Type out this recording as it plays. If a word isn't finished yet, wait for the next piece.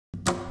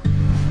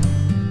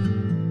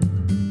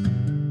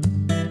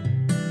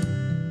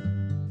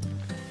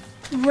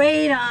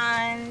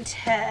Radon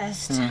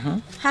test.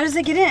 How does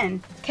it get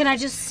in? Can I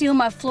just seal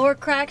my floor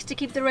cracks to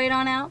keep the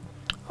radon out?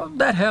 Well,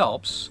 that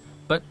helps,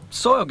 but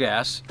soil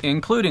gas,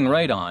 including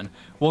radon,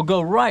 will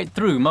go right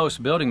through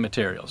most building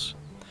materials.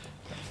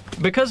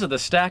 Because of the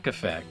stack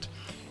effect,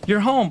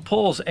 your home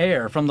pulls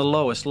air from the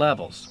lowest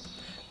levels.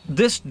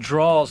 This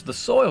draws the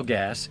soil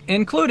gas,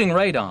 including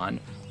radon,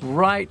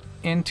 right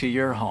into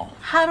your home.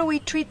 How do we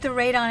treat the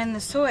radon in the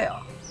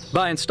soil?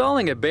 By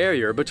installing a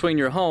barrier between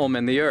your home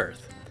and the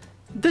earth.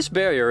 This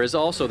barrier is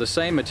also the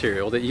same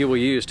material that you will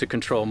use to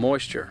control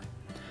moisture.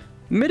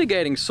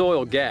 Mitigating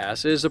soil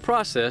gas is a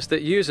process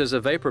that uses a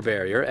vapor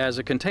barrier as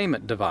a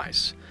containment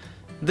device.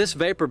 This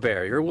vapor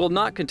barrier will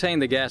not contain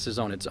the gases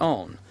on its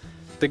own.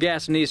 The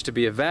gas needs to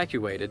be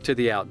evacuated to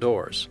the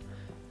outdoors.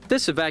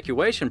 This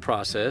evacuation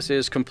process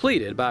is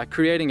completed by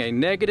creating a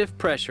negative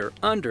pressure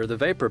under the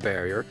vapor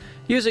barrier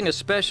using a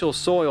special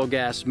soil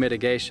gas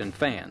mitigation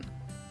fan.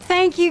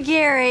 Thank you,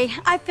 Gary.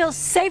 I feel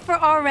safer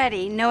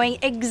already knowing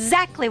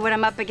exactly what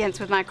I'm up against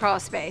with my crawl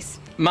space.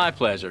 My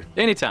pleasure.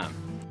 Anytime.